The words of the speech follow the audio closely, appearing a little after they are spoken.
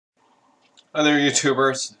Hi there,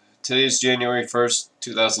 YouTubers. Today is January 1st,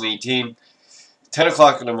 2018, 10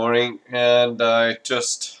 o'clock in the morning, and I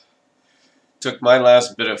just took my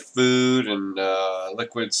last bit of food and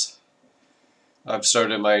liquids. I've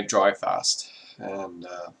started my dry fast, and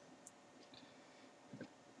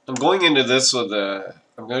I'm going into this with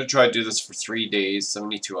I'm going to try to do this for 3 days,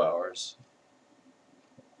 72 hours.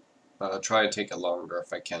 I'll try to take it longer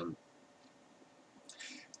if I can.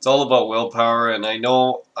 It's all about willpower, and I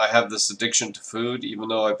know I have this addiction to food, even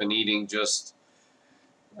though I've been eating just,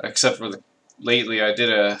 except for lately I did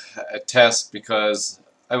a test because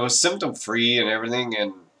I was symptom free and everything,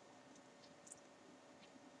 and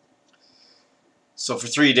so for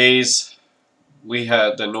 3 days we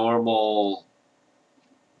had the normal,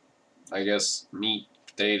 I guess, meat,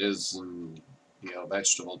 potatoes, and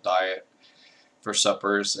vegetable diet for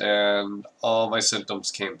suppers, and all my symptoms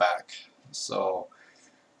came back. So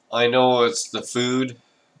I know it's the food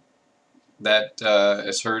that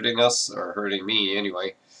is hurting us, or hurting me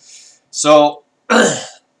anyway. So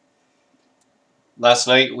last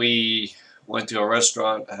night we went to a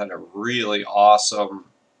restaurant, had a really awesome,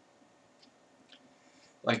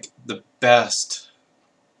 like the best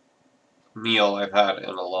meal I've had in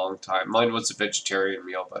a long time. Mine was a vegetarian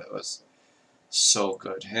meal, but it was so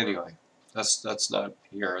good. Anyway, that's not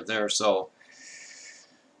here or there. So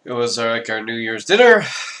it was like our New Year's dinner,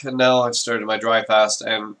 and now I've started my dry fast,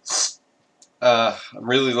 and I'm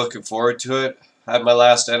really looking forward to it. Had my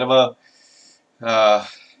last enema.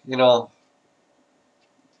 You know,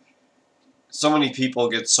 so many people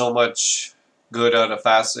get so much good out of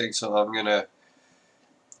fasting, so I'm gonna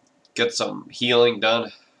get some healing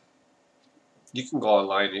done. You can go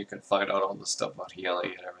online and you can find out all the stuff about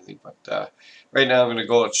healing and everything, but right now I'm going to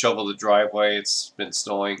go and shovel the driveway. It's been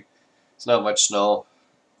snowing. It's not much snow,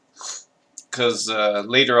 because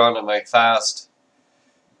later on in my fast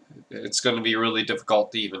it's going to be really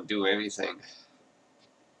difficult to even do anything.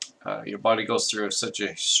 Your body goes through such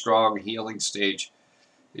a strong healing stage,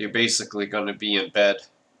 you're basically going to be in bed.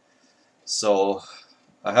 So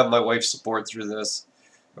I have my wife's support through this,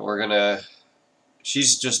 and we're going to,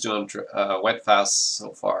 she's just doing wet fasts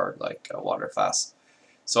so far, like water fast.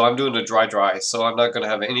 So I'm doing a dry, so I'm not going to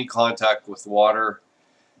have any contact with water.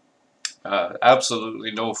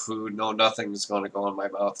 Absolutely no food, no nothing is going to go in my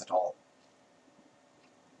mouth at all.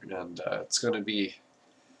 And it's going to be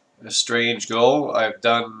a strange go. I've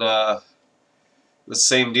done the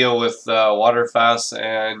same deal with water fast,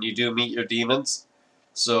 and you do meet your demons.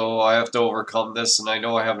 So I have to overcome this, and I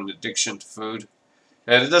know I have an addiction to food.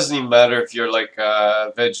 And it doesn't even matter if you're like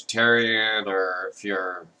a vegetarian or if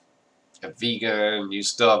you're a vegan, you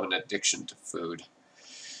still have an addiction to food.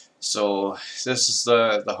 So this is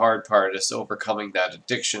the hard part, is overcoming that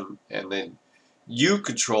addiction, and then you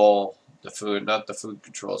control the food, not the food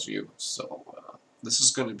controls you. So this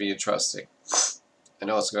is going to be interesting. I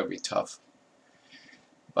know it's going to be tough,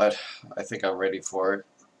 but I think I'm ready for it.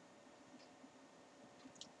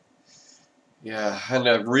 Yeah,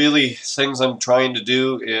 and really things I'm trying to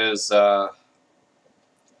do is my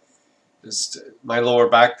lower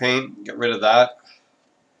back pain, get rid of that.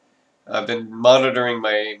 I've been monitoring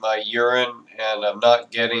my urine, and I'm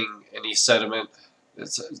not getting any sediment.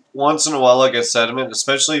 It's once in a while I get sediment,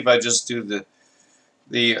 especially if I just do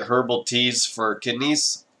the herbal teas for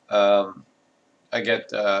kidneys. I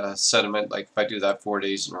get sediment, like if I do that 4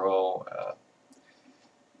 days in a row.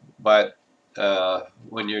 But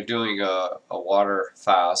when you're doing a water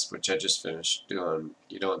fast, which I just finished doing,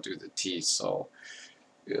 you don't do the tea, so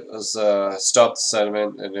it was stopped the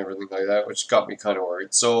sediment and everything like that, which got me kind of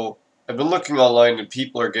worried. So I've been looking online, and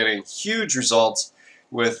people are getting huge results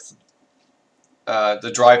with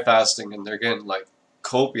the dry fasting, and they're getting like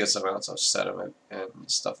copious amounts of sediment and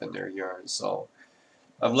stuff in their urine. So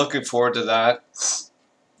I'm looking forward to that.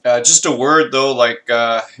 Just a word though, like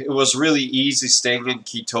it was really easy staying in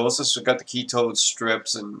ketosis. We got the ketone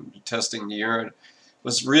strips and testing the urine. It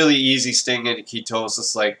was really easy staying in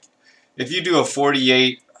ketosis. Like if you do a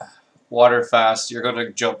 48 water fast, you're going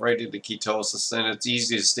to jump right into ketosis, and it's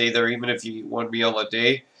easy to stay there even if you eat one meal a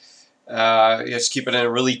day. Just keep it in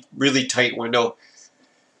a really tight window.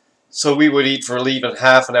 So we would eat for even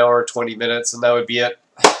half an hour, 20 minutes, and that would be it.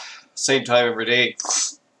 Same time every day.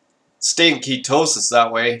 Stay in ketosis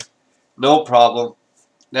that way, no problem.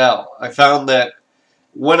 Now, I found that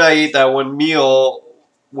when I ate that one meal,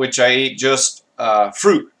 which I ate just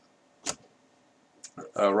fruit,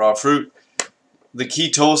 raw fruit, the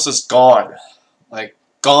ketosis gone, like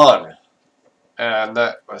gone, and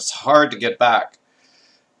that was hard to get back.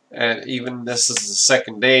 And even this is the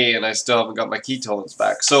second day, and I still haven't got my ketones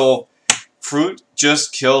back. So fruit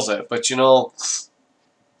just kills it. But you know,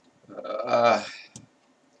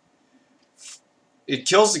 it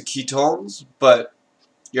kills the ketones, but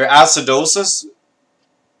your acidosis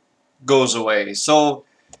goes away. So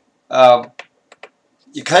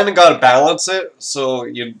you kind of got to balance it. So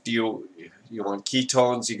you want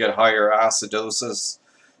ketones, you get higher acidosis,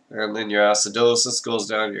 and then your acidosis goes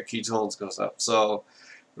down, your ketones goes up. So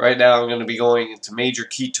right now I'm going to be going into major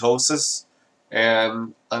ketosis,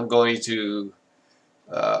 and I'm going to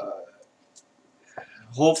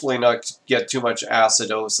hopefully not get too much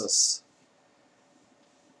acidosis.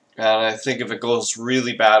 And I think if it goes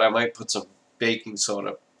really bad, I might put some baking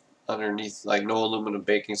soda underneath, like no aluminum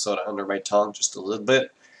baking soda under my tongue, just a little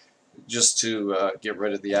bit, just to get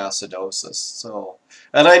rid of the acidosis. So,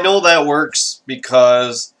 and I know that works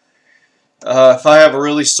because if I have a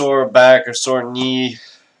really sore back or sore knee,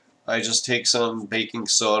 I just take some baking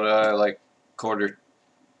soda, like quarter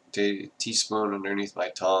teaspoon underneath my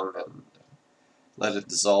tongue, and let it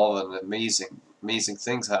dissolve, and amazing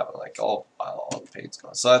things happen. Like, oh wow, all the pain's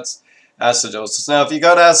gone. So that's acidosis. Now, if you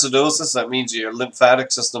got acidosis, that means your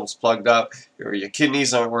lymphatic system's plugged up, or your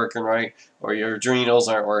kidneys aren't working right, or your adrenals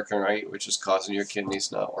aren't working right, which is causing your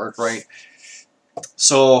kidneys not work right.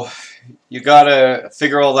 So you gotta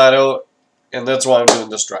figure all that out, and that's why I'm doing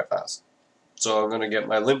this dry fast. So I'm gonna get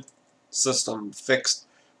my lymph system fixed.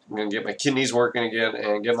 I'm gonna get my kidneys working again,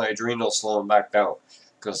 and get my adrenals slowing back down.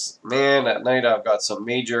 Because, man, at night I've got some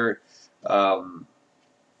major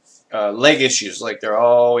leg issues. Like, they're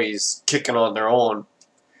always kicking on their own.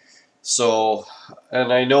 So,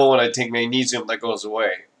 and I know when I take magnesium, that goes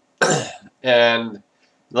away. And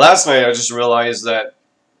last night I just realized that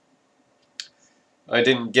I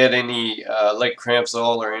didn't get any leg cramps at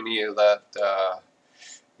all, or any of that,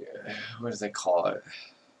 what do they call it?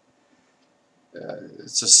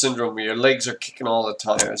 It's a syndrome where your legs are kicking all the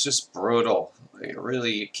time. It's just brutal.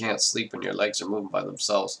 You can't sleep when your legs are moving by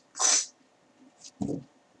themselves.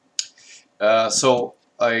 So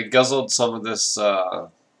I guzzled some of this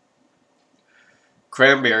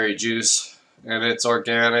cranberry juice, and it's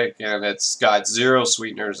organic, and it's got 0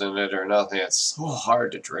 sweeteners in it or nothing. It's so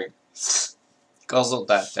hard to drink. Guzzled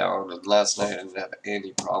that down, and last night I didn't have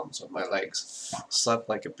any problems with my legs. Slept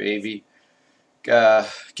like a baby.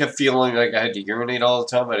 Kept feeling like I had to urinate all the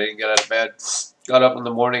time. I didn't get out of bed. Got up in the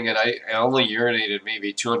morning, and I only urinated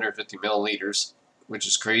maybe 250 milliliters, which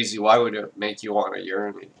is crazy. Why would it make you want to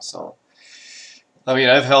urinate? So, I mean,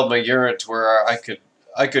 I've held my urine to where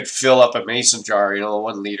I could fill up a mason jar,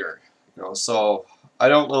 1 liter, So I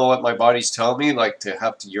don't know what my body's telling me, like, to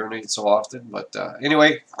have to urinate so often. But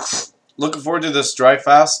anyway, looking forward to this dry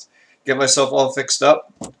fast. Get myself all fixed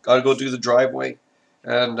up. Got to go do the driveway.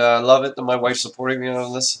 And love it that my wife's supporting me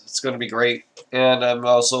on this. It's going to be great. And I'm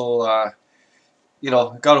also,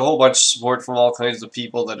 got a whole bunch of support from all kinds of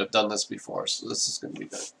people that have done this before. So this is going to be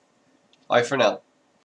good. Bye for now.